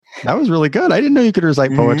That was really good. I didn't know you could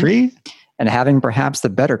recite poetry. And having perhaps the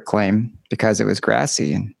better claim because it was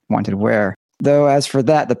grassy and wanted wear. Though as for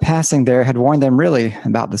that, the passing there had warned them really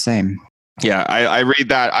about the same. Yeah, I read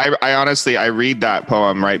that. I honestly, I read that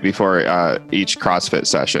poem right before each CrossFit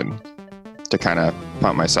session to kind of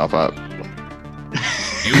pump myself up.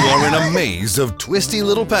 You are in a maze of twisty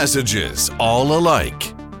little passages, all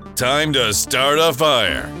alike. Time to start a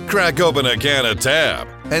fire, crack open a can of Tab,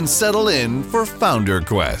 and settle in for Founder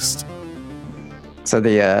Quest. So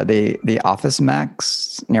the Office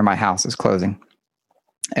Max near my house is closing.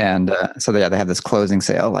 And so they have this closing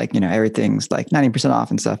sale, like, everything's like 90%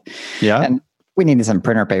 off and stuff. Yeah. And we needed some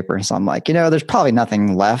printer paper. So I'm like, there's probably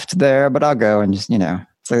nothing left there, but I'll go and just, so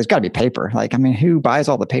there's got to be paper. Like, I mean, who buys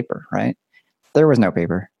all the paper, right? There was no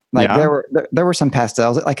paper. Like there were some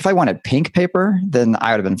pastels. Like if I wanted pink paper, then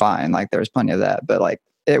I would have been fine. Like there was plenty of that, but like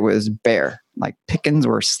it was bare. Like pickings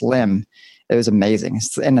were slim. It was amazing.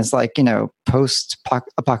 And it's like,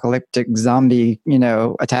 post-apocalyptic zombie,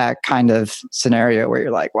 attack kind of scenario where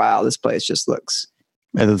you're like, wow, this place just looks.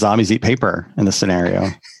 And the zombies eat paper in the scenario.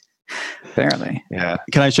 Apparently. Yeah.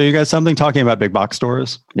 Can I show you guys something talking about big box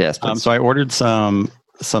stores? Yes. So I ordered some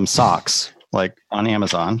socks like on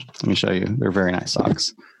Amazon. Let me show you. They're very nice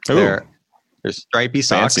socks. They're stripy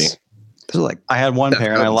socks. Fancy. Like I had one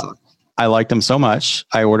pair and I liked them so much.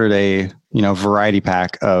 I ordered a, variety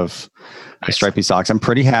pack of stripy socks. I'm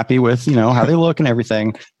pretty happy with, how they look and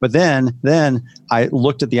everything. But then I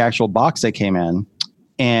looked at the actual box they came in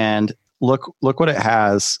and look what it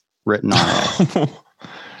has written on it.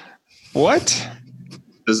 What?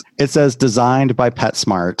 It says designed by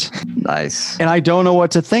PetSmart. Nice. And I don't know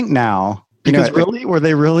what to think now. Because were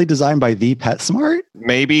they really designed by the PetSmart?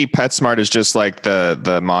 Maybe PetSmart is just like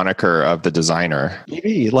the moniker of the designer.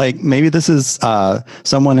 Maybe this is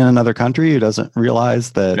someone in another country who doesn't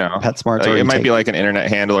realize that PetSmart's it might be like an internet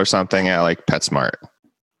handle or something. Yeah, like PetSmart.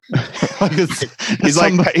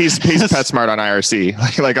 he's PetSmart on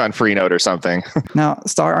IRC, like on Freenode or something. Now,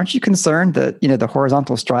 Star, aren't you concerned that the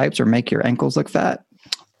horizontal stripes or make your ankles look fat?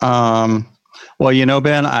 Well,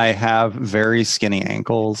 Ben, I have very skinny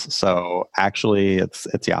ankles, so actually it's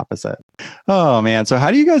the opposite. Oh man. So how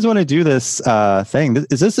do you guys want to do this thing?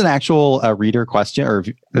 Is this an actual reader question or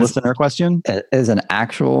listener question? It is an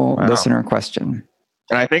actual listener question.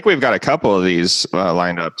 And I think we've got a couple of these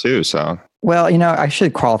lined up too. So, well, I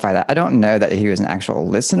should qualify that. I don't know that he was an actual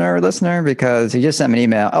listener because he just sent me an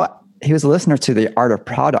email. Oh, he was a listener to the Art of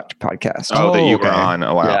Product podcast. Oh, that you were on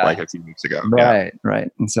a while, like a few weeks ago. Right.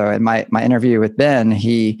 And so in my interview with Ben,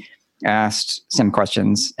 he asked some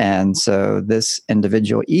questions. And so this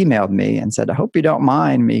individual emailed me and said, I hope you don't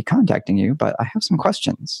mind me contacting you, but I have some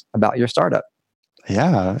questions about your startup.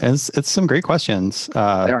 Yeah, it's some great questions. They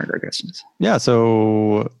are great questions. Yeah.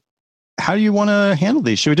 So how do you want to handle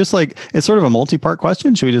these? Should we just it's sort of a multi-part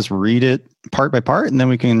question. Should we just read it part by part and then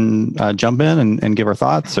we can jump in and give our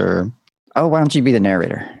thoughts or? Oh, why don't you be the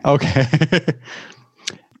narrator? Okay.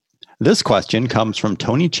 This question comes from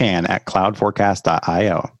Tony Chan at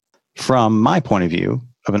cloudforecast.io. From my point of view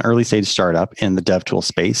of an early stage startup in the DevTool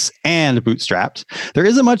space and bootstrapped, there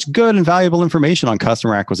isn't much good and valuable information on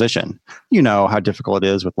customer acquisition. You know how difficult it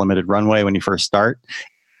is with limited runway when you first start.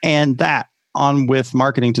 And that on with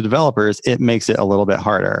marketing to developers, it makes it a little bit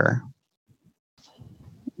harder.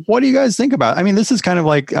 What do you guys think about it? I mean, this is kind of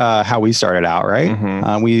like how we started out, right?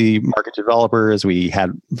 Mm-hmm. We market to developers. We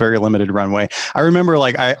had very limited runway. I remember,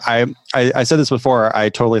 I said this before. I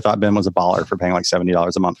totally thought Ben was a baller for paying like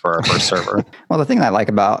 $70 a month for our first server. Well, the thing that I like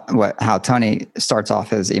about how Tony starts off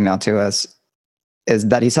his email to us is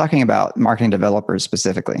that he's talking about marketing developers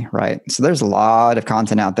specifically, right? So there's a lot of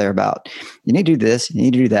content out there about you need to do this, you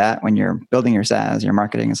need to do that when you're building your SaaS, your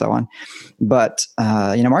marketing and so on. But,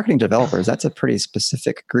 marketing developers, that's a pretty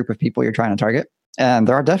specific group of people you're trying to target. And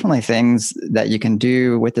there are definitely things that you can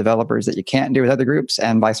do with developers that you can't do with other groups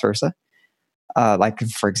and vice versa.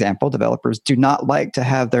 For example, developers do not like to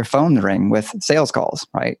have their phone ring with sales calls,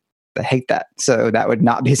 right? They hate that. So that would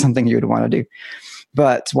not be something you would want to do.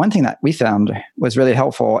 But one thing that we found was really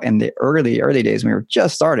helpful in the early days when we were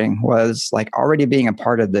just starting was already being a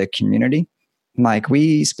part of the community.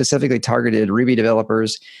 We specifically targeted Ruby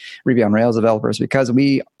developers, Ruby on Rails developers, because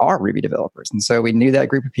we are Ruby developers. And so we knew that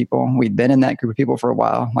group of people. We'd been in that group of people for a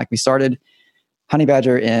while. We started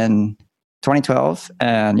Honeybadger in 2012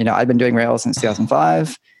 and, I'd been doing Rails since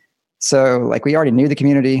 2005. So we already knew the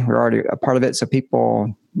community. We were already a part of it. So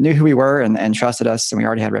people knew who we were and trusted us, and we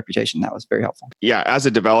already had a reputation. That was very helpful. Yeah. As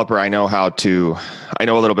a developer, I know a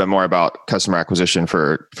little bit more about customer acquisition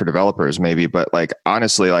for developers maybe, but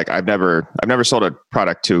honestly, I've never sold a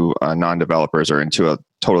product to non-developers or into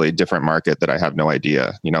totally different market that I have no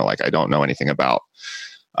idea, like I don't know anything about.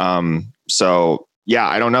 So yeah,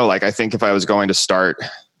 I don't know. Like, I think if I was going to start,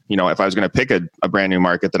 if I was going to pick a brand new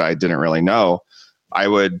market that I didn't really know, I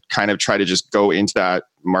would kind of try to just go into that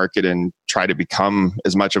market and try to become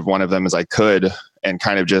as much of one of them as I could, and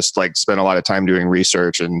kind of just like spend a lot of time doing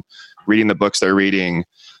research and reading the books they're reading,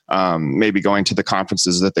 maybe going to the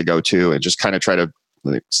conferences that they go to, and just kind of try to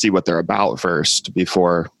see what they're about first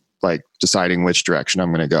before like deciding which direction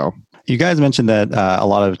I'm going to go. You guys mentioned that a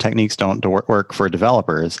lot of techniques don't work for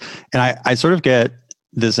developers. And I sort of get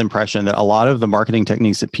this impression that a lot of the marketing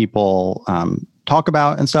techniques that people talk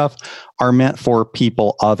about and stuff are meant for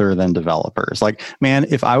people other than developers. Like, man,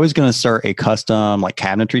 if I was going to start a custom like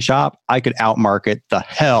cabinetry shop, I could outmarket the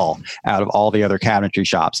hell out of all the other cabinetry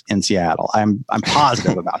shops in Seattle. I'm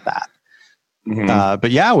positive about that. Mm-hmm.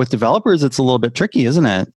 But yeah, with developers, it's a little bit tricky, isn't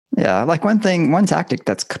it? Yeah. Like one tactic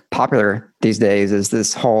that's popular these days is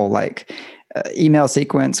this whole like email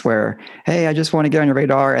sequence where, hey, I just want to get on your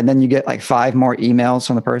radar. And then you get like 5 more emails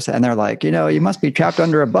from the person. And they're like, you must be trapped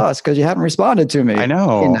under a bus because you haven't responded to me. I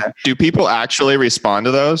know. Do people actually respond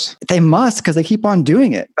to those? They must, because they keep on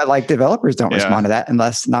doing it. But like developers don't respond to that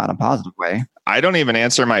unless not in a positive way. I don't even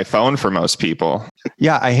answer my phone for most people.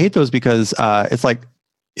 Yeah. I hate those because it's like,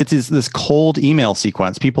 it's this cold email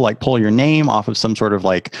sequence. People like pull your name off of some sort of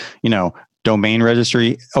like, domain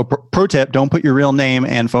registry. Oh, pro tip, don't put your real name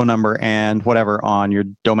and phone number and whatever on your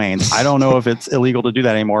domains. I don't know if it's illegal to do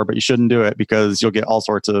that anymore, but you shouldn't do it because you'll get all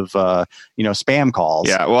sorts of, spam calls.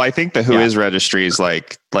 Yeah. Well, I think the Whois registries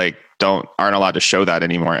like aren't allowed to show that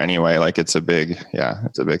anymore anyway. Like it's a big thing.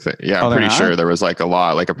 Yeah. I'm pretty sure there was like a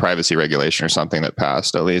law, like a privacy regulation or something that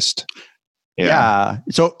passed at least. Yeah.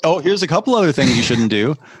 So, here's a couple other things you shouldn't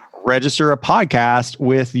do. Register a podcast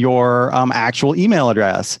with your actual email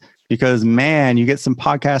address, because man, you get some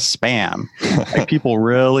podcast spam. Like people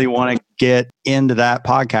really want to get into that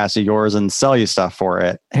podcast of yours and sell you stuff for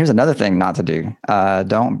it. Here's another thing not to do.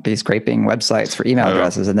 Don't be scraping websites for email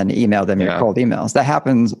addresses and then email them your cold emails. That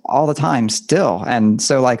happens all the time still. And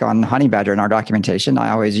so like on Honey Badger in our documentation,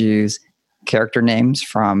 I always use character names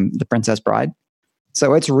from The Princess Bride.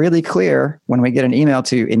 So it's really clear when we get an email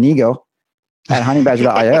to Inigo at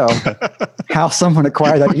honeybadger.io how someone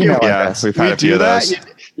acquired that email address. We've had a few of those.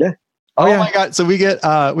 Yeah. Oh my God. So we get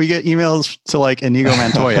emails to like Inigo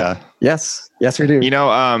Montoya. Yes, we do.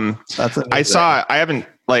 I haven't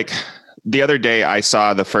like the other day I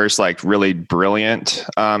saw the first like really brilliant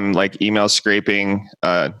like email scraping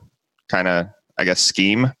kind of, I guess,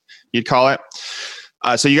 scheme you'd call it.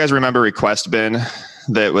 So you guys remember Request Bin?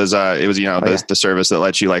 That was the service that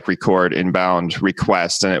lets you like record inbound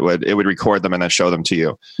requests, and it would record them and then show them to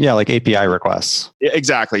you. Yeah, like API requests.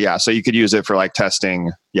 Exactly. Yeah. So you could use it for like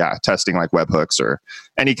testing like webhooks or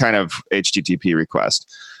any kind of HTTP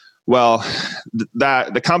request. Well,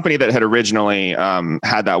 the company that had originally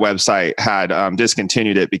had that website had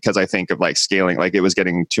discontinued it because I think of like scaling, like it was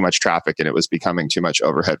getting too much traffic and it was becoming too much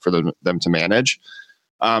overhead for them to manage.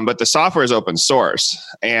 But the software is open source,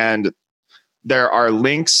 and there are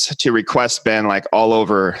links to Request Bin like all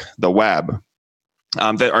over the web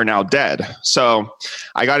that are now dead. So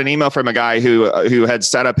I got an email from a guy who had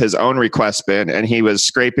set up his own Request Bin, and he was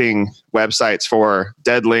scraping websites for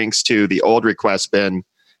dead links to the old Request Bin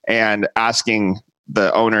and asking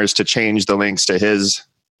the owners to change the links to his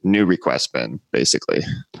new Request Bin, basically.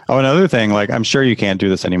 Oh, another thing, like I'm sure you can't do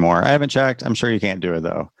this anymore. I haven't checked. I'm sure you can't do it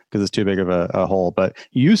though, because it's too big of a hole. But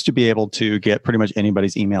you used to be able to get pretty much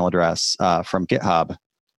anybody's email address from GitHub,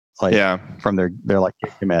 from their like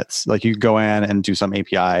Git commits. Like you could go in and do some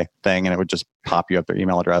API thing, and it would just pop you up their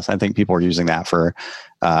email address. I think people were using that for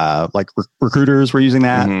recruiters were using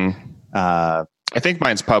that. Mm-hmm. I think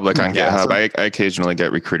mine's public on GitHub. So, I occasionally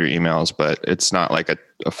get recruiter emails, but it's not like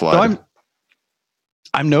a flood. So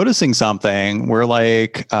I'm noticing something. We're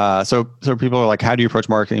like, so people are like, how do you approach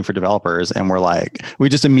marketing for developers? And we're like, we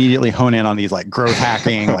just immediately hone in on these like growth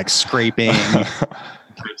hacking, like scraping.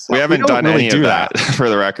 We haven't done really any of that for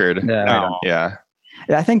the record. No. Yeah.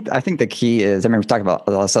 Yeah, I think the key is, I mean, we're talking about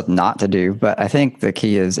a lot of stuff not to do, but I think the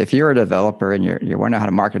key is if you're a developer and you want to know how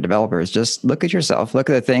to market developers, just look at yourself, look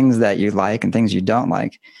at the things that you like and things you don't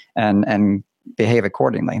like, and behave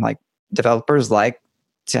accordingly. Like developers like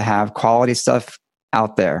to have quality stuff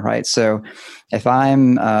out there, right? So if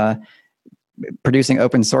I'm producing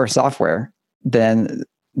open source software, then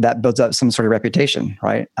that builds up some sort of reputation,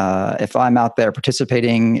 right? If I'm out there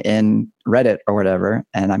participating in Reddit or whatever,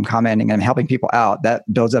 and I'm commenting and I'm helping people out, that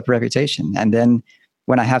builds up a reputation. And then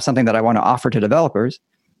when I have something that I want to offer to developers,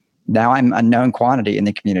 now I'm a known quantity in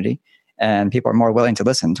the community, and people are more willing to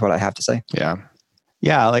listen to what I have to say. Yeah.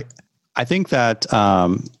 Yeah. Like I think that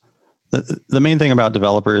the main thing about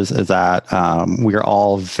developers is that we are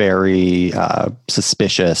all very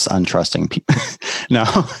suspicious, untrusting people. No,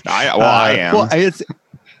 I am. Well, it's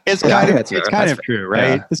Yeah, kind of true,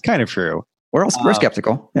 right? Yeah. It's kind of true. We're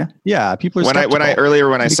skeptical. Yeah. Yeah, people are when skeptical.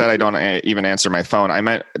 I said I don't even answer my phone, I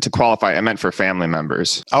meant to qualify. I meant for family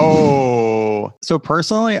members. Oh, so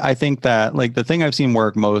personally, I think that like the thing I've seen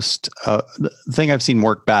work most, the thing I've seen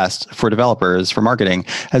work best for developers for marketing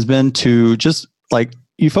has been to just like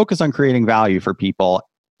you focus on creating value for people,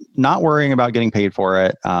 not worrying about getting paid for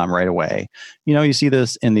it right away. You know, you see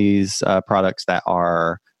this in these products that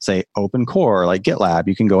are say open core like GitLab.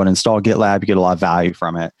 You can go and install GitLab, you get a lot of value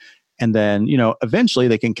from it. And then, you know, eventually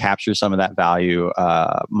they can capture some of that value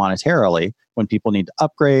monetarily when people need to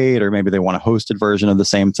upgrade, or maybe they want a hosted version of the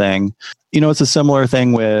same thing. You know, it's a similar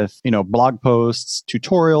thing with, you know, blog posts,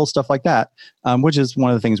 tutorials, stuff like that, which is one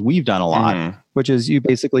of the things we've done a lot, which is you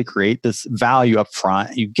basically create this value up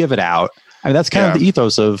front, you give it out. I mean, that's kind of the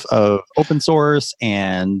ethos of open source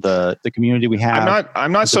and the community we have.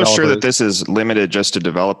 I'm not so sure that this is limited just to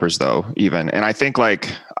developers though, even. And I think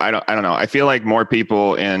like, I don't know. I feel like more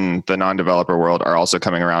people in the non-developer world are also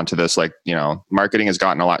coming around to this. Like, you know, marketing has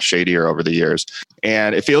gotten a lot shadier over the years.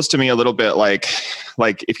 And it feels to me a little bit like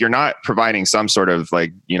if you're not providing some sort of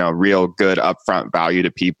like, you know, real good upfront value to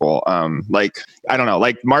people, like, I don't know,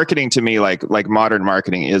 like marketing to me, like modern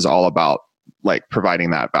marketing is all about like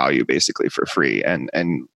providing that value basically for free and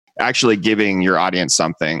actually giving your audience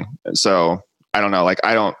something. So I don't know, like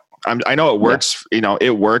I know it works, you know,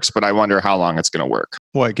 it works, but I wonder how long it's going to work.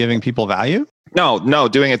 What, giving people value? No,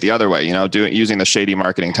 doing it the other way, you know, using the shady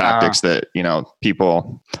marketing tactics that, you know,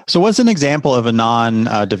 people. So what's an example of a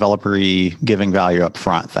non-developer-y giving value up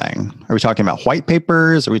front thing? Are we talking about white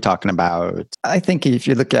papers? Are we talking about? I think if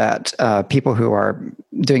you look at people who are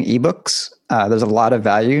doing ebooks, there's a lot of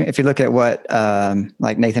value. If you look at what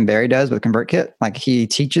like Nathan Barry does with ConvertKit, like he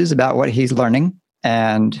teaches about what he's learning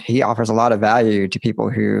and he offers a lot of value to people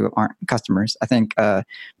who aren't customers. I think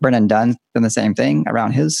Brennan Dunn's done the same thing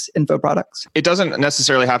around his info products. It doesn't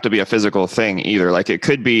necessarily have to be a physical thing either. Like it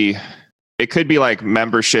could be like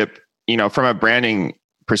membership, you know, from a branding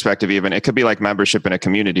perspective, even it could be like membership in a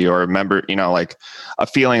community or a member, you know, like a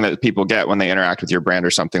feeling that people get when they interact with your brand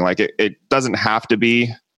or something. Like it doesn't have to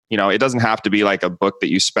be, you know, it doesn't have to be like a book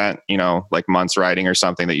that you spent, you know, like months writing or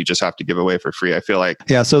something that you just have to give away for free. I feel like.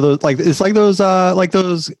 Yeah. So those, like, it's like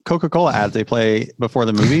those Coca-Cola ads they play before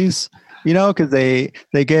the movies, you know, cause they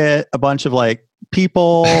get a bunch of like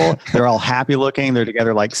people, they're all happy looking, they're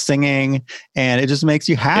together, like singing, and it just makes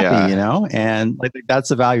you happy, you know? And like, that's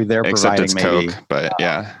the value they're providing. It's maybe. Coke, but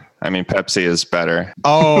yeah, I mean, Pepsi is better.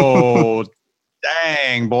 Oh,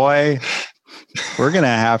 dang, boy. We're going to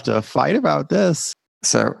have to fight about this.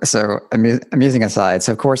 So amusing aside,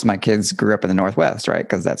 so of course my kids grew up in the Northwest, right?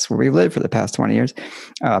 Because that's where we lived for the past 20 years.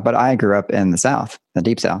 But I grew up in the South, the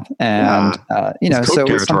deep South, and you know, Coke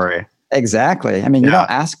territory. Exactly. I mean, you don't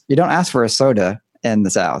ask for a soda in the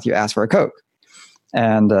South. You ask for a Coke.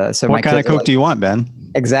 And so what kind of Coke do you want,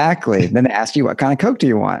 Ben? Exactly. Then they ask you, what kind of Coke do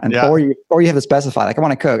you want? And or you have to specify, like, I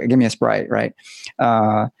want a Coke, give me a Sprite, right?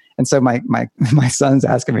 And so my son's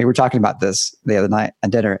asking me, we're talking about this the other night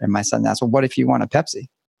at dinner, and my son asked, well, what if you want a Pepsi?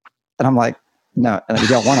 And I'm like, no, you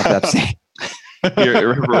don't want a Pepsi.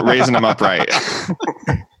 You're raising them up right.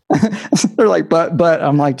 They're like, but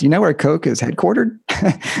I'm like, do you know where Coke is headquartered?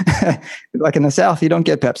 Like in the South, you don't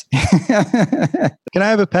get Pepsi. Can I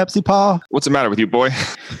have a Pepsi, Paul? What's the matter with you, boy?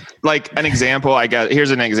 Like an example, I guess,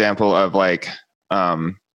 here's an example of like,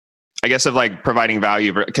 I guess of like providing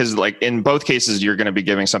value, because like in both cases, you're going to be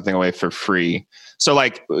giving something away for free. So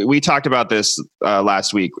like we talked about this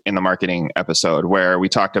last week in the marketing episode, where we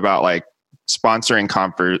talked about like sponsoring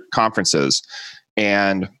conferences,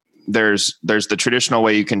 and there's the traditional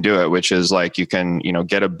way you can do it, which is like you can, you know,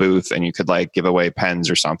 get a booth and you could like give away pens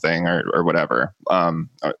or something or whatever,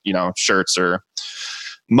 you know, shirts or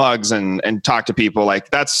mugs and talk to people. Like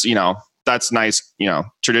that's, you know, that's nice, you know,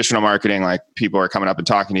 traditional marketing, like people are coming up and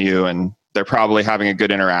talking to you and they're probably having a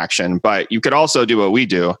good interaction. But you could also do what we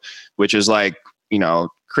do, which is like, you know,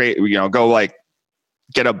 go like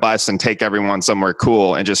get a bus and take everyone somewhere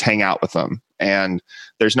cool and just hang out with them. And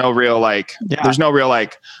there's no real like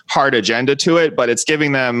hard agenda to it, but it's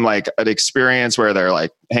giving them like an experience where they're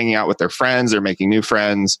like hanging out with their friends, they're making new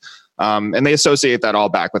friends. And they associate that all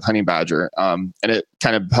back with Honey Badger. And it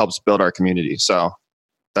kind of helps build our community. So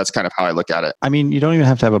That's kind of how I look at it. I mean, you don't even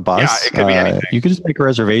have to have a bus. Yeah, it could be anything. You could just make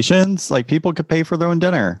reservations. Like people could pay for their own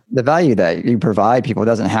dinner. The value that you provide people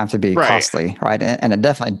doesn't have to be Right. costly, right? And it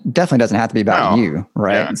definitely doesn't have to be about No. you,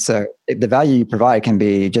 right? Yeah. So the value you provide can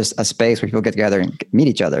be just a space where people get together and meet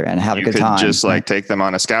each other and have You a good could time. just like take them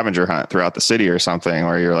on a scavenger hunt throughout the city or something,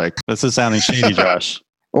 where you're like, This is sounding shady, Josh.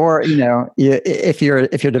 Or, if you're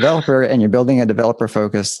a developer and you're building a developer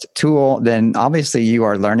focused tool, then obviously you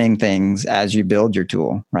are learning things as you build your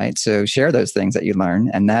tool, right? So share those things that you learn,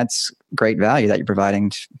 and that's great value that you're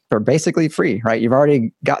providing for basically free, right? You've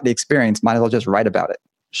already got the experience. Might as well just write about it.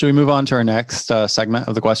 Should we move on to our next segment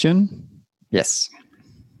of the question? Yes.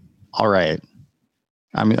 All right.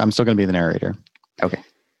 I'm still going to be the narrator. Okay.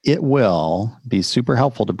 It will be super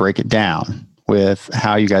helpful to break it down with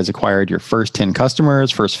how you guys acquired your first 10 customers,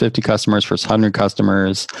 first 50 customers, first 100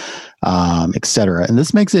 customers, et cetera. And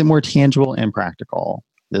this makes it more tangible and practical.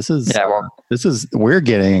 We're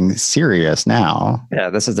getting serious now. Yeah,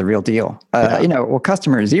 this is the real deal.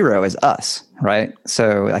 Customer zero is us, right?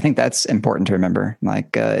 So I think that's important to remember.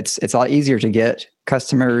 Like it's a lot easier to get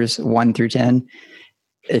customers 1 through 10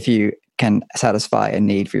 if you can satisfy a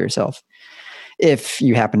need for yourself. If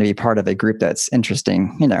you happen to be part of a group that's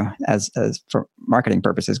interesting, as for marketing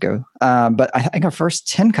purposes go. But I think our first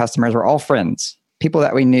 10 customers were all friends, people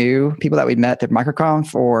that we knew, people that we'd met at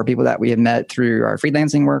MicroConf, or people that we had met through our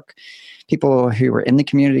freelancing work, people who were in the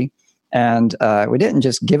community. And we didn't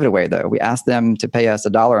just give it away, though. We asked them to pay us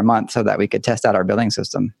 $1 a month so that we could test out our billing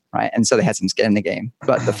system, right? And so they had some skin in the game.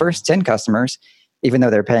 But the first 10 customers, even though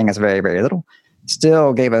they're paying us very, very little,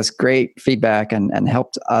 still gave us great feedback and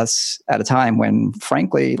helped us at a time when,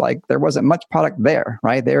 frankly, like there wasn't much product there,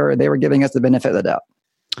 right? They were giving us the benefit of the doubt.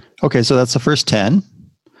 Okay, so that's the first 10.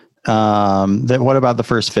 Then what about the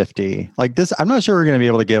first 50? Like this, I'm not sure we're going to be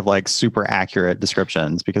able to give like super accurate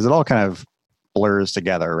descriptions because it all kind of blurs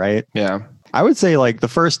together, right? yeah, I would say like the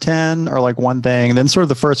first 10 are like one thing, and then sort of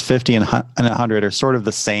the first 50 and 100 are sort of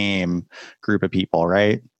the same group of people,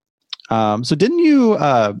 right? So didn't you,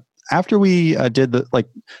 after we did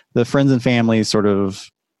the friends and family sort of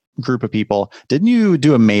group of people, didn't you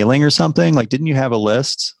do a mailing or something? Like, didn't you have a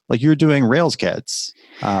list? Like you were doing Rails kits.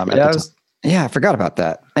 I forgot about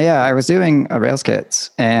that. Yeah, I was doing Rails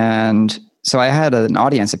kits. And so I had an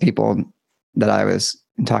audience of people that I was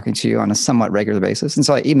talking to on a somewhat regular basis. And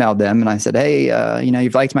so I emailed them and I said, hey,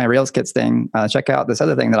 you've liked my Rails kits thing. Check out this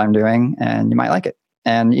other thing that I'm doing and you might like it.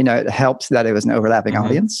 And, it helped that it was an overlapping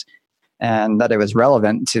audience and that it was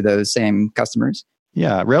relevant to those same customers.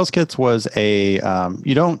 Yeah. Rails kits was you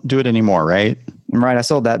don't do it anymore, right? Right. I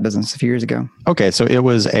sold that business a few years ago. Okay. So it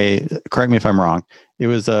was correct me if I'm wrong. It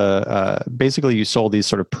was basically you sold these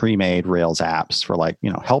sort of pre-made Rails apps for like,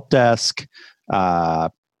 help desk.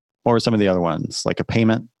 What were some of the other ones? Like a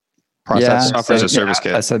payment process? Software as a service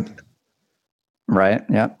kit. I said, right.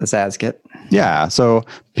 Yeah. The SaaS kit. Yeah. So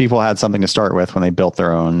people had something to start with when they built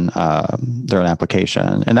their own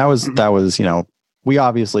application. And that was, we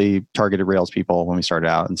obviously targeted Rails people when we started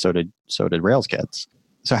out, and so did Rails kits.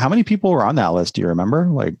 So how many people were on that list? Do you remember?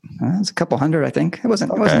 Like, it was a couple hundred, I think. It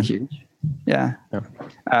wasn't huge. Yeah.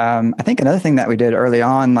 I think another thing that we did early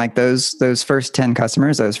on, like those first 10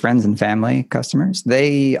 customers, those friends and family customers,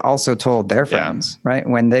 they also told their friends, right?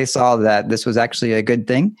 When they saw that this was actually a good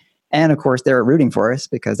thing. And of course, they were rooting for us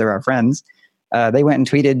because they're our friends. They went and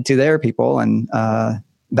tweeted to their people, and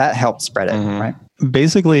that helped spread it, right?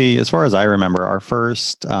 Basically, as far as I remember, our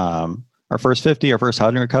first 50, our first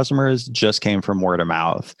 100 customers just came from word of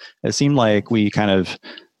mouth. It seemed like we kind of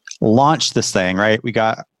launched this thing, right? We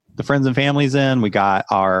got the friends and families in, we got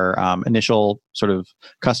our initial sort of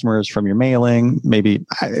customers from your mailing. Maybe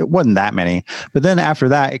it wasn't that many, but then after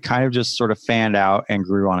that, it kind of just sort of fanned out and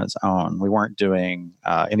grew on its own. We weren't doing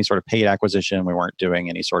any sort of paid acquisition. We weren't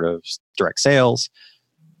doing any sort of direct sales.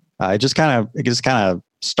 It just kind of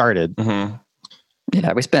started. Mm-hmm.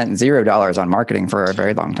 Yeah, we spent $0 on marketing for a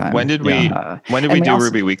very long time. When did we do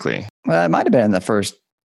Ruby Weekly? Well, it might have been in the first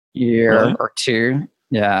year or two.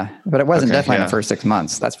 Yeah, but it wasn't definitely in the first 6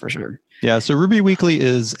 months. That's for sure. Yeah. So Ruby Weekly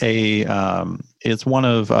is it's one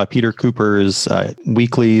of Peter Cooper's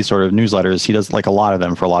weekly sort of newsletters. He does like a lot of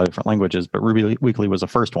them for a lot of different languages, but Ruby Weekly was the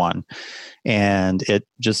first one. And it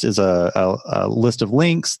just is a list of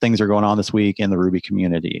links, things are going on this week in the Ruby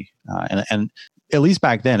community. And at least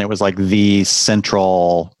back then, it was like the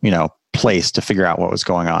central, place to figure out what was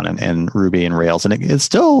going on in Ruby and Rails. And it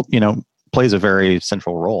still, plays a very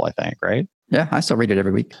central role, I think, right? Yeah, I still read it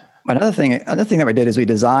every week. Another thing that we did is we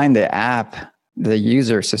designed the app, the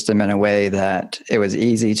user system in a way that it was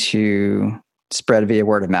easy to spread via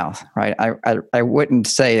word of mouth, right? I wouldn't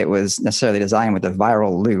say it was necessarily designed with a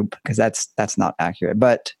viral loop, because that's not accurate.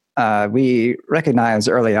 But we recognized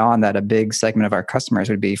early on that a big segment of our customers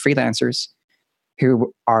would be freelancers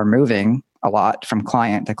who are moving a lot from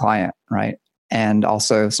client to client, right? And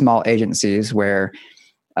also small agencies where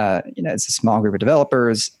it's a small group of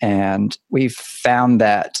developers, and we've found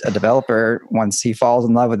that a developer, once he falls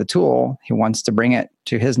in love with the tool, he wants to bring it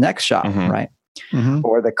to his next shop, right?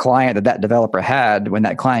 Or the client that developer had, when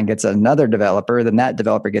that client gets another developer, then that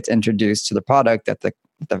developer gets introduced to the product that the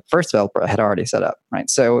first developer had already set up, right?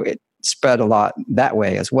 So it spread a lot that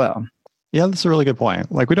way as well. Yeah, that's a really good point.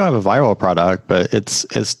 Like, we don't have a viral product, but it's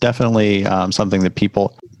definitely something that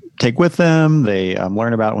people take with them. They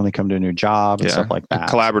learn about when they come to a new job and stuff like that.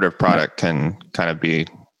 A collaborative product can kind of be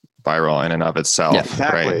viral in and of itself. Yeah,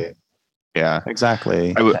 exactly. Right? Yeah,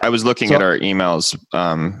 exactly. I was looking at our emails,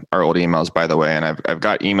 our old emails, by the way, and I've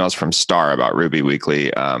got emails from Star about Ruby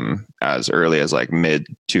Weekly as early as like mid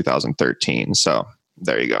 2013. So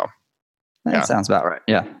there you go. That sounds about right.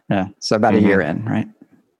 Yeah. So about a year in, right?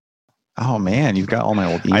 Oh man, you've got all my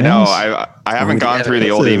old emails. I know. I haven't gone through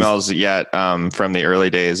the old emails yet from the early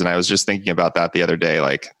days, and I was just thinking about that the other day.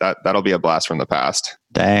 Like that'll be a blast from the past.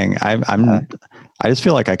 Dang, I just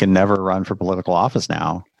feel like I can never run for political office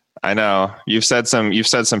now. I know you've said some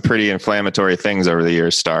pretty inflammatory things over the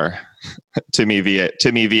years, Star, to me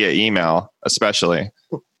via email, especially.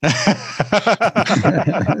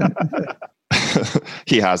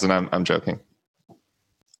 He hasn't. I'm joking.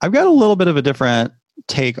 I've got a little bit of a different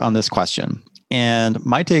take on this question. And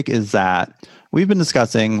my take is that we've been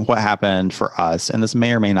discussing what happened for us, and this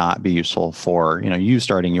may or may not be useful for, you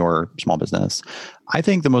starting your small business. I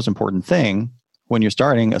think the most important thing when you're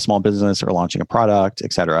starting a small business or launching a product,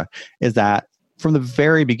 et cetera, is that from the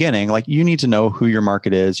very beginning, like, you need to know who your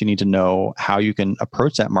market is. You need to know how you can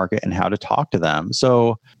approach that market and how to talk to them.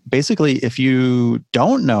 So basically, if you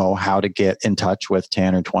don't know how to get in touch with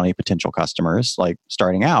 10 or 20 potential customers, like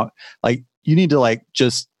starting out, like, you need to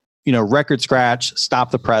just, record scratch,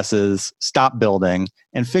 stop the presses, stop building,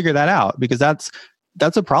 and figure that out, because that's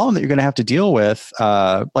a problem that you're going to have to deal with.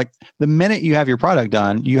 Like, the minute you have your product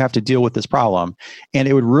done, you have to deal with this problem. And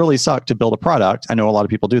it would really suck to build a product. I know a lot of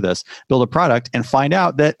people do this, build a product and find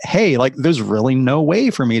out that, hey, like, there's really no way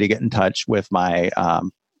for me to get in touch with my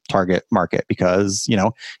target market, because,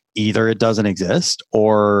 either it doesn't exist,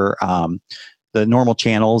 or the normal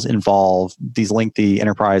channels involve these lengthy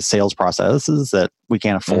enterprise sales processes that we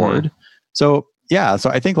can't afford. So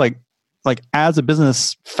I think like as a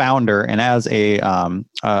business founder and as a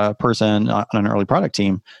person on an early product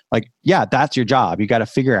team, that's your job. You got to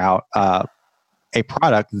figure out a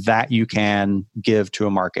product that you can give to a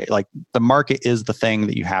market. Like, the market is the thing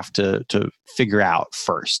that you have to figure out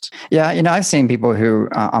first. Yeah, I've seen people who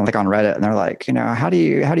on Reddit, and they're like, how do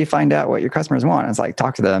you find out what your customers want? And it's like,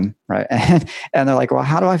 talk to them, right? And they're like, well,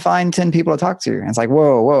 how do I find 10 people to talk to? And it's like,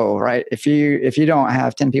 whoa, right? If you don't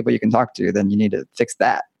have 10 people you can talk to, then you need to fix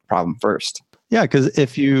that problem first. Yeah, because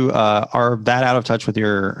if you are that out of touch with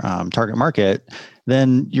your target market,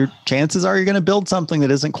 then your chances are you're going to build something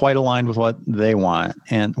that isn't quite aligned with what they want.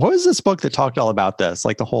 And what was this book that talked all about this?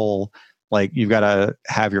 Like, the whole, you've got to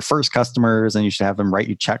have your first customers and you should have them write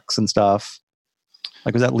you checks and stuff.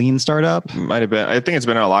 Like, was that Lean Startup? Might have been. I think it's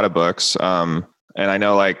been in a lot of books. And I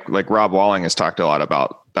know like Rob Walling has talked a lot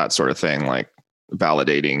about that sort of thing, like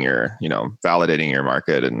validating your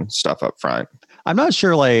market and stuff up front. I'm not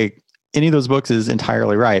sure any of those books is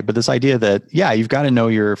entirely right, but this idea that, you've got to know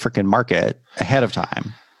your freaking market ahead of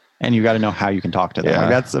time, and you've got to know how you can talk to them. Yeah.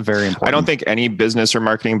 That's a very important. I don't think any business or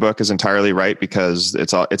marketing book is entirely right, because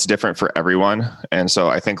it's different for everyone. And so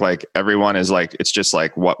I think everyone is it's just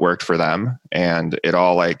what worked for them, and it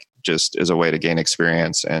all just is a way to gain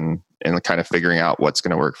experience and kind of figuring out what's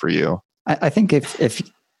going to work for you. I think if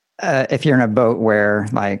you're in a boat where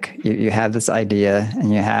you have this idea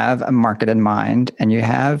and you have a market in mind and you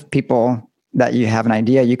have people that you have an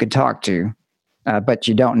idea you could talk to, but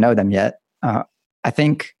you don't know them yet, I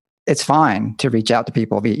think it's fine to reach out to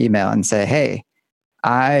people via email and say, hey,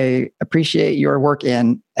 I appreciate your work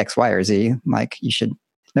in X, Y, or Z. You should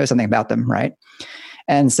know something about them, right?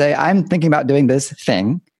 And say, I'm thinking about doing this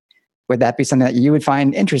thing. Would that be something that you would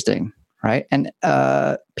find interesting? Right. And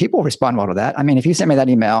people respond well to that. I mean, if you sent me that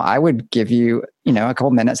email, I would give you, a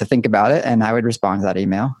couple minutes to think about it, and I would respond to that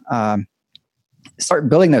email. Start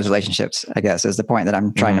building those relationships, I guess, is the point that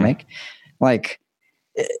I'm trying to make.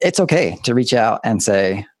 It's okay to reach out and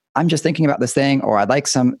say, I'm just thinking about this thing, or I'd like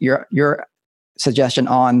your suggestion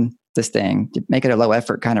on this thing. Make it a low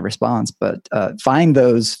effort kind of response, but find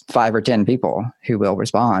those 5 or 10 people who will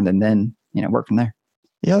respond, and then, work from there.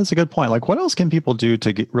 Yeah, that's a good point. Like, what else can people do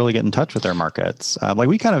to really get in touch with their markets? Like,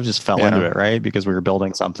 we kind of just fell into it, right? Because we were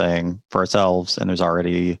building something for ourselves, and there's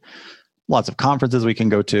already lots of conferences we can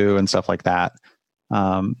go to and stuff like that.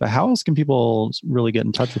 But how else can people really get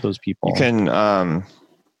in touch with those people? You can,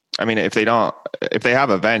 I mean, if they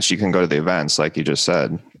have events, you can go to the events, like you just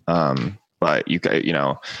said. But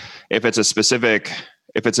if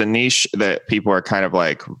it's a niche that people are kind of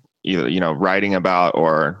like either, writing about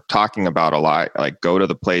or talking about a lot, like go to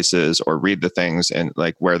the places or read the things and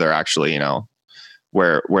like where they're actually,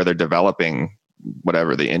 where they're developing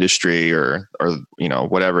whatever the industry or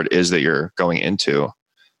whatever it is that you're going into.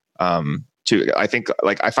 I think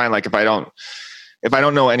like I find like if I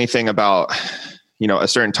don't know anything about a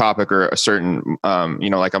certain topic or a certain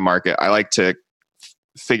like a market, I like to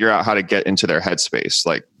figure out how to get into their headspace,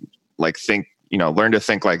 like think, learn to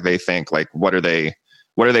think like they think, like what are they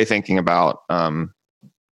thinking about,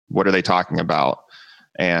 what are they talking about?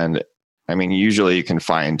 And I mean, usually you can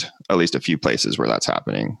find at least a few places where that's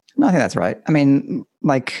happening. No, I think that's right. I mean,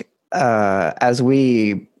 like as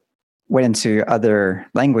we went into other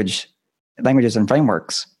languages and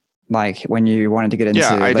frameworks, like when you wanted to get into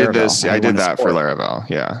I did Laravel, I did that for Laravel.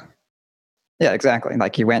 Yeah, exactly.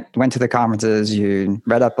 Like you went to the conferences, you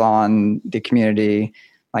read up on the community,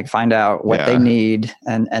 like find out what they need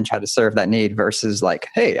and try to serve that need versus like,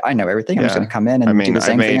 hey, I know everything. I'm just going to come in and do the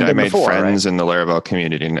same thing I made friends in the Laravel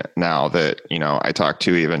community now that, I talk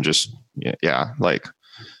to even just, like,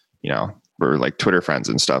 we're like Twitter friends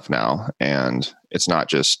and stuff now. And it's not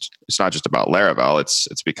just about Laravel.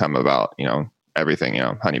 It's become about, everything,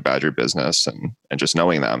 Honey Badger business and just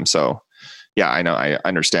knowing them. So yeah, I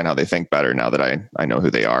understand how they think better now that I know who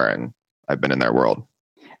they are and I've been in their world.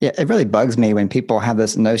 Yeah, it really bugs me when people have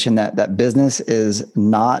this notion that business is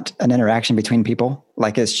not an interaction between people.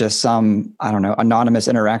 Like it's just some, I don't know, anonymous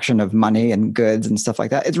interaction of money and goods and stuff like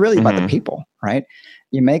that. It's really about the people, right?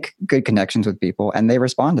 You make good connections with people and they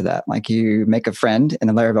respond to that. Like you make a friend in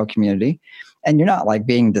the Laravel community and you're not like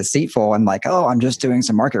being deceitful and like, oh, I'm just doing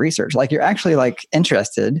some market research. Like you're actually like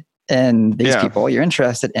interested in these people. You're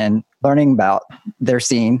interested in learning about their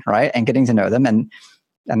scene, right? And getting to know them.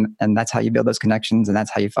 And that's how you build those connections and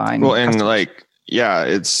that's how you find customers. And like, yeah,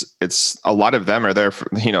 it's a lot of them are there for,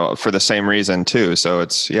 for the same reason too. So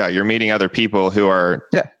it's, you're meeting other people who are,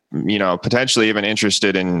 potentially even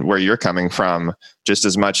interested in where you're coming from just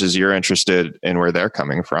as much as you're interested in where they're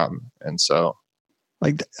coming from. And so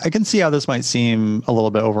like, I can see how this might seem a little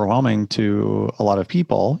bit overwhelming to a lot of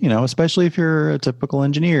people, especially if you're a typical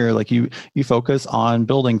engineer, like you focus on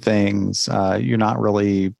building things. You're not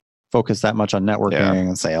really focused that much on networking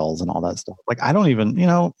and sales and all that stuff. Like, I don't even,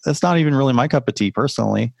 that's not even really my cup of tea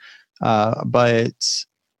personally. But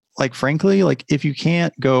like, frankly, like if you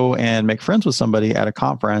can't go and make friends with somebody at a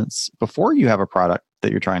conference before you have a product that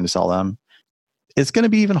you're trying to sell them, it's going to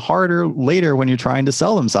be even harder later when you're trying to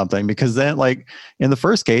sell them something, because then like in the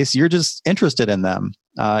first case, you're just interested in them.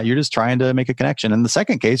 You're just trying to make a connection. In the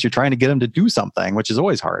second case, you're trying to get them to do something, which is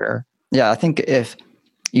always harder. Yeah. I think if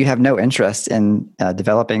you have no interest in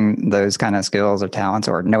developing those kind of skills or talents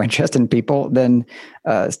or no interest in people, then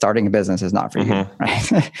starting a business is not for you,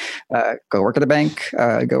 right? Go work at a bank,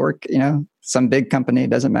 go work, some big company, it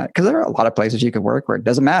doesn't matter. Because there are a lot of places you could work where it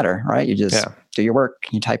doesn't matter, right? You just do your work,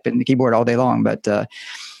 you type in the keyboard all day long. But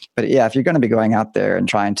yeah, if you're going to be going out there and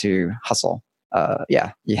trying to hustle,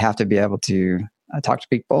 you have to be able to talk to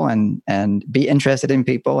people and be interested in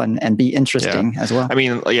people and be interesting as well. I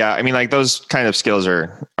mean, like those kind of skills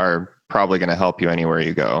are probably going to help you anywhere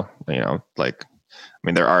you go. Like, I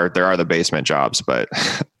mean, there are the basement jobs, but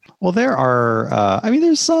well, there are.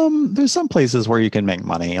 There's some places where you can make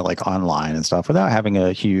money like online and stuff without having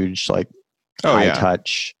a huge like high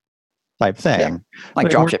touch type thing, like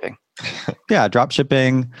drop shipping. Drop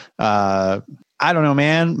shipping. I don't know,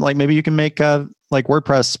 man. Like maybe you can make like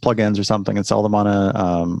WordPress plugins or something and sell them on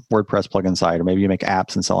a WordPress plugin site, or maybe you make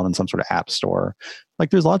apps and sell them in some sort of app store.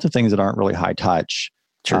 Like there's lots of things that aren't really high touch.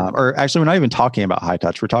 Or actually, we're not even talking about high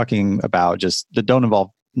touch. We're talking about just that don't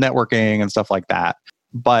involve networking and stuff like that.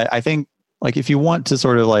 But I think like if you want to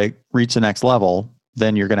sort of like reach the next level,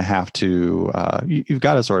 then you're going to have to, you've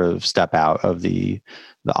got to sort of step out of the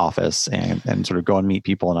office and sort of go and meet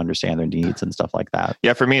people and understand their needs and stuff like that.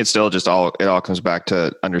 Yeah. For me, it's still just it all comes back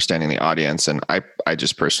to understanding the audience. And I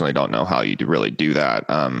just personally don't know how you really do that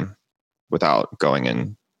without going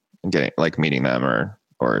in and getting like meeting them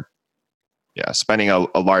or spending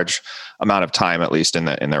a large amount of time, at least in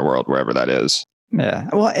their world, wherever that is. Yeah.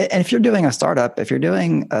 Well, and if you're doing a startup, if you're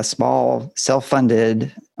doing a small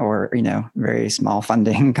self-funded or, very small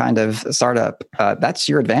funding kind of startup, that's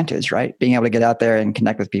your advantage, right? Being able to get out there and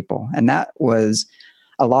connect with people. And that was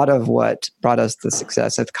a lot of what brought us the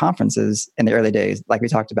success at conferences in the early days, like we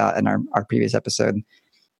talked about in our previous episode,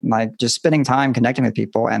 like just spending time connecting with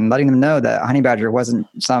people and letting them know that Honey Badger wasn't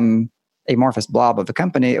some amorphous blob of a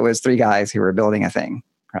company. It was 3 guys who were building a thing,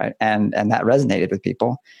 right? And that resonated with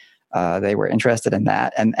people. They were interested in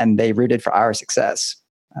that, and they rooted for our success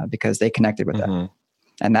because they connected with that.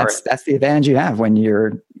 And that's the advantage you have when you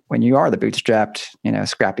are the bootstrapped,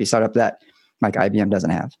 scrappy startup that like IBM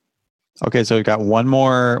doesn't have. Okay, so we've got one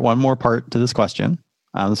more part to this question.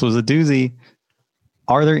 This was a doozy.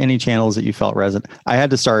 Are there any channels that you felt resonant? I had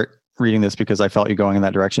to start reading this because I felt you going in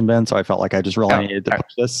that direction, Ben. So I felt like I just really needed to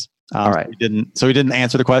push this. All right. So we didn't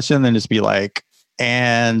answer the question, then just be like,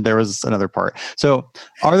 and there was another part. So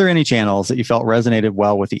are there any channels that you felt resonated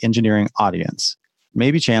well with the engineering audience?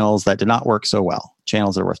 Maybe channels that did not work so well.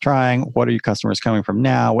 Channels that are worth trying. What are your customers coming from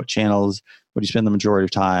now? What channels would you spend the majority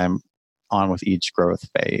of time on with each growth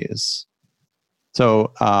phase?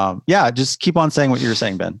 So just keep on saying what you were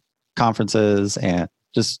saying, Ben. Conferences, and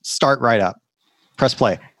just start right up. Press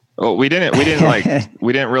play. Well, we didn't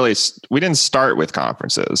start with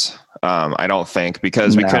conferences. I don't think,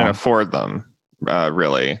 because we couldn't afford them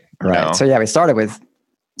really. Right. So we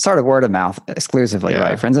started word of mouth exclusively,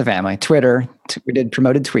 right? Friends and family, Twitter. We did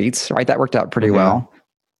promoted tweets, right? That worked out pretty well.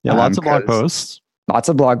 Yeah, lots of blog posts. Lots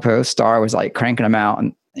of blog posts. Star was like cranking them out,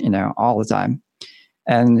 and all the time.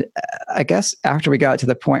 And I guess after we got to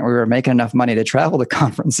the point where we were making enough money to travel to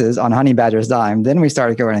conferences on Honey Badger's dime, then we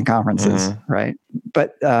started going to conferences, right?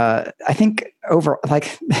 But I think I'm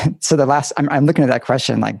looking at that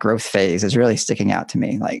question, like growth phase is really sticking out to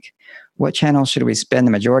me. Like, what channels should we spend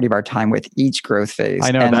the majority of our time with each growth phase?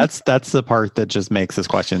 I know that's the part that just makes this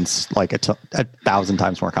question like a 1,000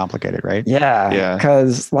 times more complicated, right? Yeah.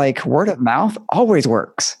 Because like word of mouth always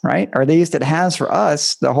works, right? Or at least it has for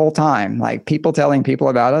us the whole time. Like people telling people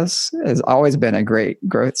about us has always been a great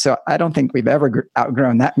growth. So I don't think we've ever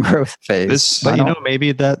outgrown that growth phase.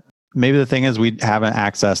 Maybe the thing is we haven't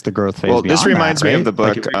accessed the growth phase. Well, this reminds me of the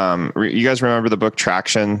book. You guys remember the book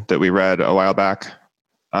Traction that we read a while back?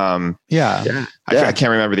 I can't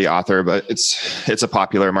remember the author, but it's a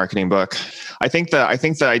popular marketing book. I think the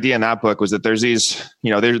idea in that book was that there's these,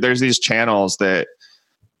 there's these channels that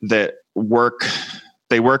work.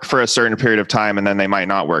 They work for a certain period of time, and then they might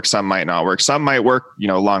not work. Some might not work. Some might work,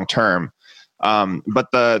 long term.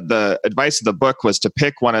 But the advice of the book was to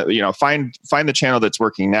pick one of, find the channel that's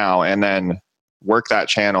working now, and then work that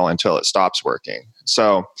channel until it stops working.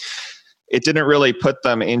 So it didn't really put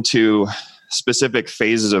them into specific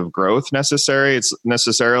phases of growth necessarily.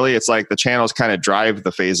 It's like the channels kind of drive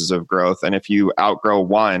the phases of growth. And if you outgrow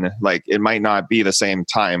one, like it might not be the same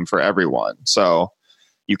time for everyone. So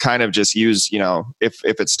you kind of just use, if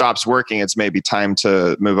it stops working, it's maybe time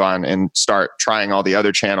to move on and start trying all the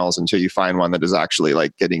other channels until you find one that is actually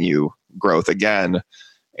like getting you growth again.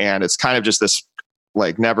 And it's kind of just this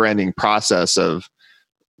like never ending process of,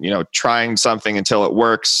 trying something until it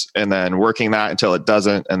works, and then working that until it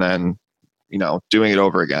doesn't, and then doing it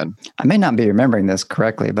over again. I may not be remembering this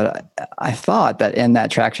correctly, but I thought that in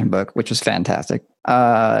that Traction book, which was fantastic,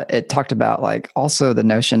 it talked about like also the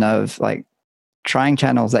notion of like trying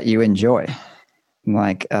channels that you enjoy.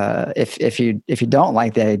 Like if you don't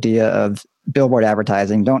like the idea of billboard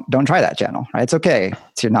advertising, don't try that channel. Right? It's okay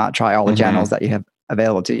to not try all the channels that you have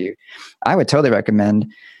available to you. I would totally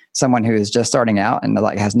recommend someone who is just starting out and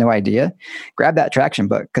like has no idea, grab that Traction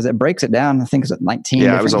book because it breaks it down. I think it's 19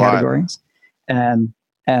 different categories. And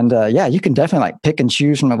you can definitely like pick and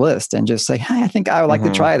choose from a list and just say, hey, I think I would like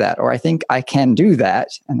to try that, or I think I can do that,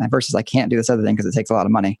 and versus I can't do this other thing because it takes a lot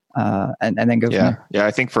of money, and then go from there. Yeah,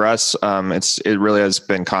 I think for us, it really has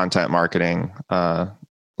been content marketing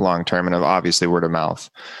long term, and obviously word of mouth.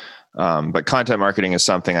 But content marketing is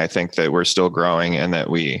something I think that we're still growing, and that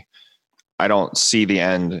I don't see the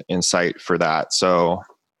end in sight for that. So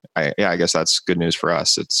I guess that's good news for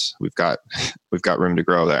us. We've got room to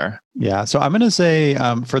grow there. Yeah. So I'm going to say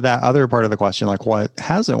for that other part of the question, like what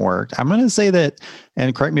hasn't worked, I'm going to say that,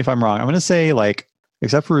 and correct me if I'm wrong, I'm going to say like,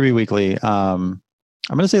 except for Ruby Weekly, I'm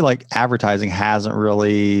going to say like advertising hasn't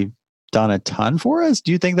really done a ton for us.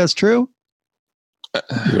 Do you think that's true?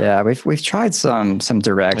 Yeah, we've tried some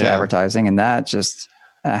direct advertising, and that just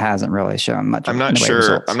hasn't really shown much. I'm not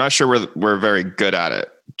sure we're very good at it.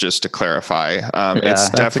 Just to clarify, it's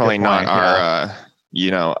definitely not our,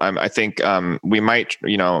 I think we might,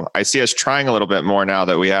 I see us trying a little bit more now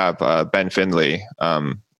that we have Ben Findley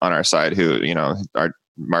on our side, who, our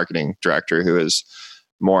marketing director, who is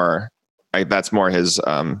more, that's more his,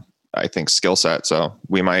 I think, skill set. So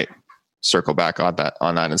we might circle back on that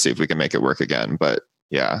and see if we can make it work again. But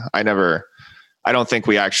yeah, I never I don't think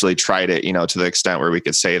we actually tried it, to the extent where we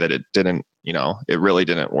could say that it didn't, it really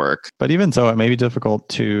didn't work. But even so, it may be difficult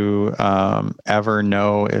to ever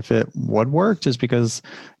know if it would work, just because,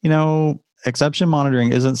 exception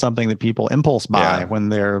monitoring isn't something that people impulse buy when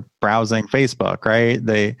they're browsing Facebook, right?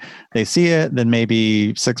 They see it, then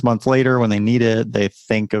maybe 6 months later when they need it, they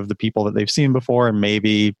think of the people that they've seen before, and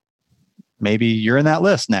maybe you're in that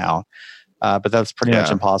list now. But that's pretty much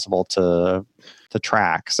impossible to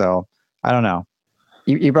track. So I don't know.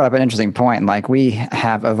 You brought up an interesting point. Like, we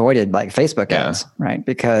have avoided like Facebook ads, right?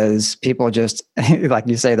 Because people just, like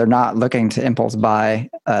you say, they're not looking to impulse buy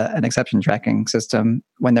an exception tracking system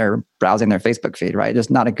when they're browsing their Facebook feed, right? Just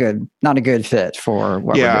not a good fit for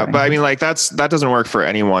what we're doing. But I mean, like that doesn't work for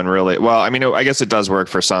anyone really. Well, I mean, I guess it does work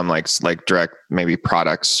for some like direct maybe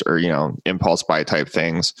products or, impulse buy type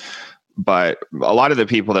things. But a lot of the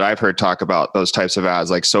people that I've heard talk about those types of ads,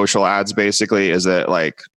 like social ads, basically, is that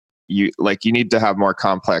you need to have more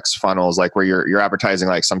complex funnels, like where you're advertising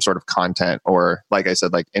like some sort of content, or like I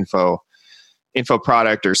said, like info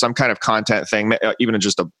product or some kind of content thing, even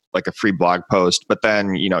just a free blog post. But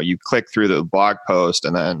then, you click through the blog post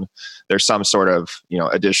and then there's some sort of,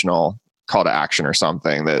 additional call to action or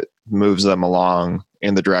something that moves them along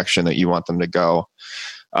in the direction that you want them to go.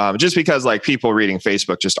 Just because like people reading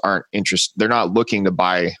Facebook just aren't interested. They're not looking to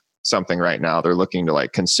buy something right now. They're looking to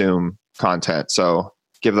like consume content. So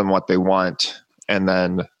give them what they want. And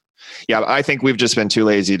then, I think we've just been too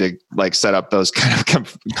lazy to like set up those kind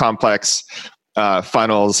of complex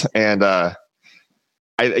funnels. And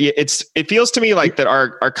it feels to me like that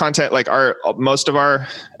our content, like most of our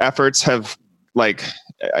efforts have, like,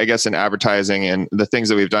 I guess in advertising and the things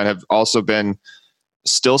that we've done have also been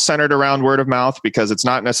still centered around word of mouth, because it's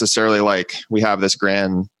not necessarily like we have this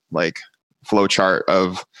grand like flow chart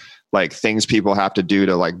of like things people have to do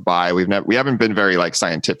to like buy. We haven't been very like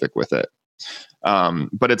scientific with it.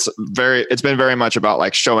 But it's been very much about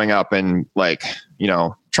like showing up and like,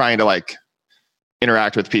 trying to like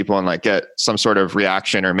interact with people and like get some sort of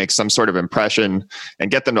reaction or make some sort of impression and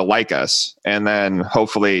get them to like us. And then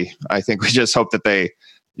hopefully, I think we just hope that they,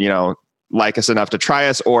 like us enough to try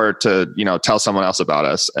us, or to, tell someone else about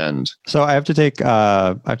us. And so I have to take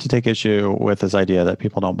issue with this idea that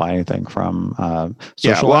people don't buy anything from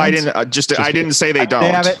social ads. I didn't say they don't.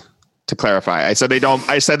 They have it. To clarify, I said they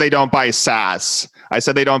don't buy SaaS. I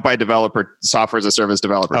said they don't buy developer software as a service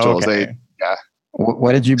developer tools. Okay.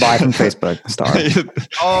 What did you buy from Facebook, Star?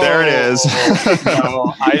 There it is.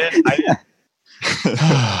 No,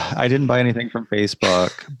 I didn't buy anything from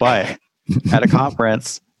Facebook, but at a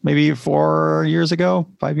conference maybe 5 years ago,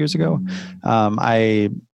 I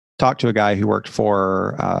talked to a guy who worked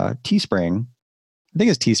for Teespring. I think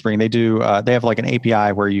it's Teespring. They have like an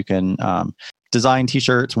API where you can design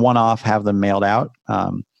t-shirts one-off, have them mailed out.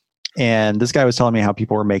 And this guy was telling me how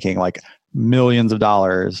people were making like millions of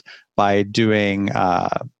dollars by doing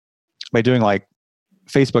like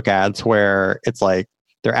Facebook ads, where it's like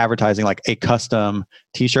they're advertising like a custom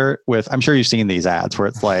t-shirt with, I'm sure you've seen these ads where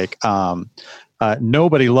it's like,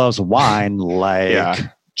 nobody loves wine like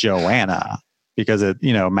Joanna, because it,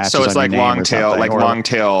 matches. So it's on like long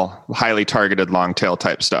tail, highly targeted long tail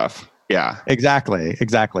type stuff. Yeah, exactly.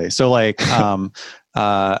 So like,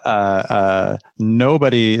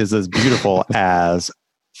 nobody is as beautiful as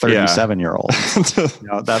 37-year-olds,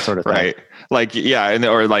 that sort of thing. Right. Like,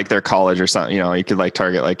 or like their college or something, you could like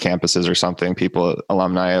target like campuses or something, people,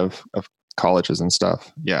 alumni of colleges and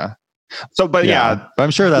stuff. Yeah. So, but but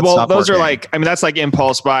I'm sure that's those are like, I mean, that's like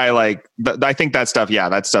impulse buy. Like, I think that stuff. Yeah,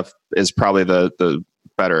 that stuff is probably the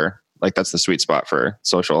better. Like, that's the sweet spot for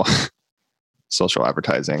social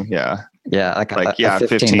advertising. Yeah. Yeah. Like a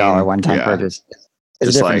 $15 one-time purchase.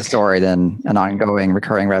 It's a different story than an ongoing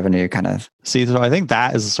recurring revenue kind of. See, so I think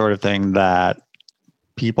that is the sort of thing that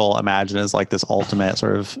people imagine as like this ultimate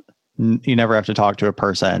sort of, you never have to talk to a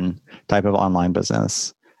person type of online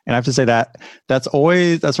business. And I have to say that that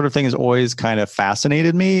sort of thing has always kind of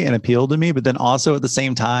fascinated me and appealed to me. But then also at the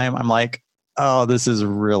same time, I'm like, oh, this is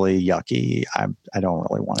really yucky. I don't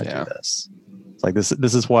really want to do this. It's like, this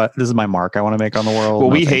is my mark I want to make on the world. Well,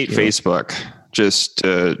 we hate Facebook. Just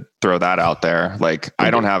to throw that out there. Like, I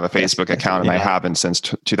don't have a Facebook account, and I haven't since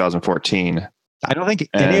 2014. I don't think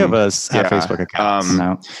any of us have Facebook accounts.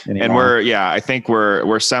 No, and I think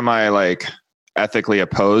we're semi like ethically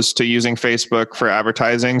opposed to using Facebook for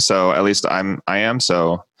advertising. So at least I am.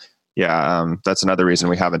 So that's another reason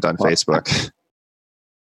we haven't done Facebook.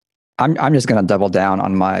 I'm just going to double down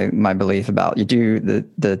on my belief about you do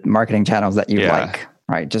the marketing channels that you like,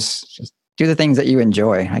 right? Just do the things that you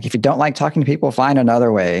enjoy. Like, if you don't like talking to people, find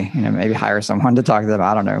another way, maybe hire someone to talk to them.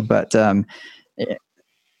 I don't know. But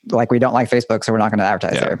like we don't like Facebook, so we're not going to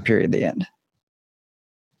advertise Yeah. there. Period. The end.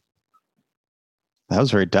 That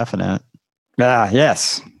was very definite.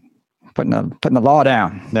 Yes. Putting the law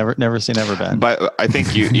down. Never say never been. But I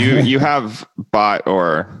think you have bought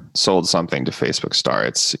or sold something to Facebook Star.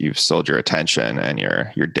 You've sold your attention and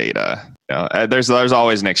your data. You know, there's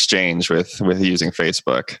always an exchange with using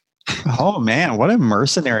Facebook. Oh man, what a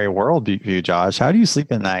mercenary world view, Josh. How do you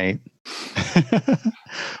sleep at night?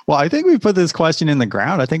 Well, I think we put this question in the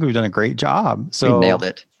ground. I think we've done a great job. So We nailed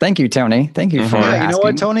it. Thank you, Tony. Thank you for Yeah, asking. you know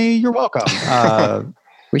what, Tony? You're welcome.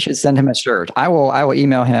 We should send him a shirt. I will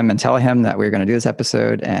email him and tell him that we're going to do this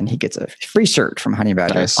episode, and he gets a free shirt from Honey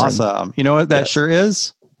Badger. Nice. Awesome. You know what that shirt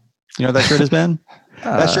is? You know what that shirt has been?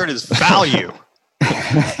 That shirt is value.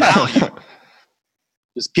 Value.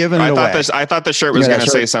 Just giving it away. I thought the shirt was Yeah, going to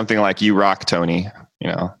that say shirt- something like "You rock, Tony." You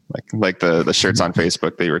know, like the shirts on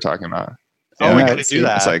Facebook that you were talking about. Oh, we Yeah, got to do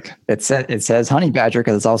that. It's like It says Honey Badger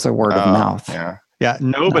because it's also word of mouth. Yeah, Yeah,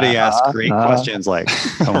 nobody asks great questions like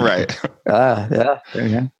Tony. right. Yeah. There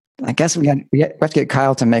you go. I guess we have to get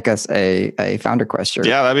Kyle to make us a Founder Quest shirt.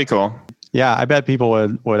 Yeah, that'd be cool. Yeah, I bet people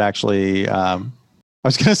would actually. I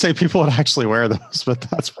was going to say people would actually wear those, but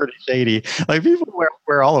that's pretty shady. Like people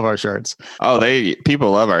wear all of our shirts. Oh, people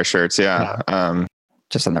love our shirts. Yeah.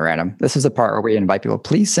 Just on the random. This is the part where we invite people.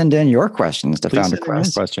 Please send in your questions to Please Founder send in your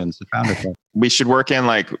Quest. questions to Founder Quest. We should work in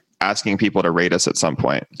like asking people to rate us at some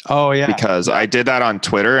point, Oh yeah, because I did that on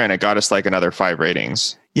Twitter and it got us like another 5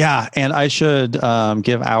 ratings. yeah. And I should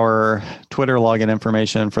give our Twitter login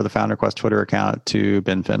information for the Founder Quest Twitter account to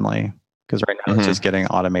Ben Finley, because right now it's Mhm. just getting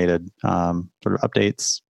automated sort of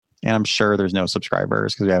updates, and I'm sure there's no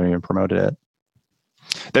subscribers because we haven't even promoted it.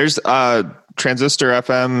 There's Transistor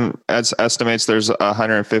FM estimates there's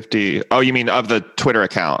 150. Oh, you mean of the Twitter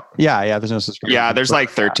account? Yeah. There's no subscribers. Yeah, there's like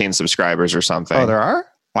 13 subscribers or something. Oh, there are.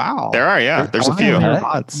 Wow. There are, yeah. There's a few. Wow.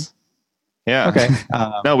 Bots. Yeah. Okay.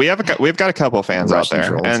 No, we've got a couple of fans Russian out there,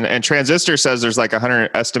 trolls. and Transistor says there's like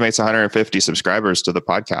 150 subscribers to the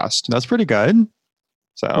podcast. That's pretty good.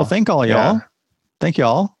 So, Well, thank all y'all. yeah. Thank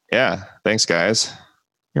y'all. Yeah, thanks, guys.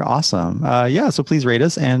 You're awesome. Yeah. So please rate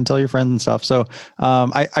us and tell your friends and stuff. So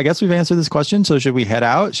I guess we've answered this question. So should we head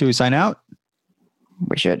out? Should we sign out?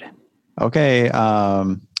 We should. Okay.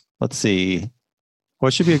 Let's see.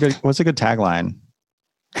 What's a good tagline?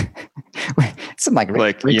 Something like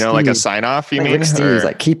Like Rick like a Steves. sign off. You Like mean? Rick Steves,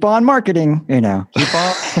 like keep on marketing. You know. Keep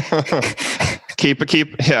on. keep.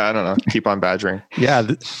 Yeah, I don't know. Keep on badgering. Yeah.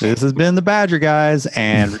 This has been the Badger guys.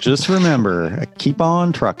 And just remember, keep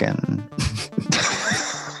on trucking.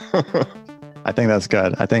 I think that's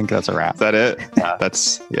good. I think that's a wrap. Is that it?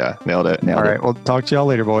 Nailed it. Nailed All it. right. We'll talk to y'all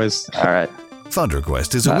later, boys. All right. Founder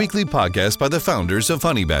Quest is a weekly podcast by the founders of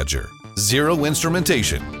Honey Badger. Zero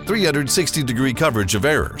instrumentation, 360-degree coverage of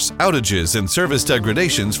errors, outages, and service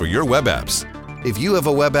degradations for your web apps. If you have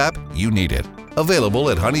a web app, you need it. Available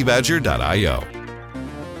at honeybadger.io.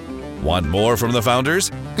 Want more from the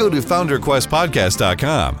founders? Go to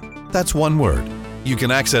founderquestpodcast.com. That's one word. You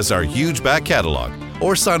can access our huge back catalog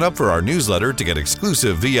or sign up for our newsletter to get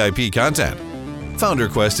exclusive VIP content. Founder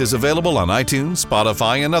Quest is available on iTunes,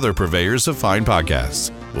 Spotify, and other purveyors of fine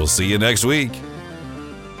podcasts. We'll see you next week.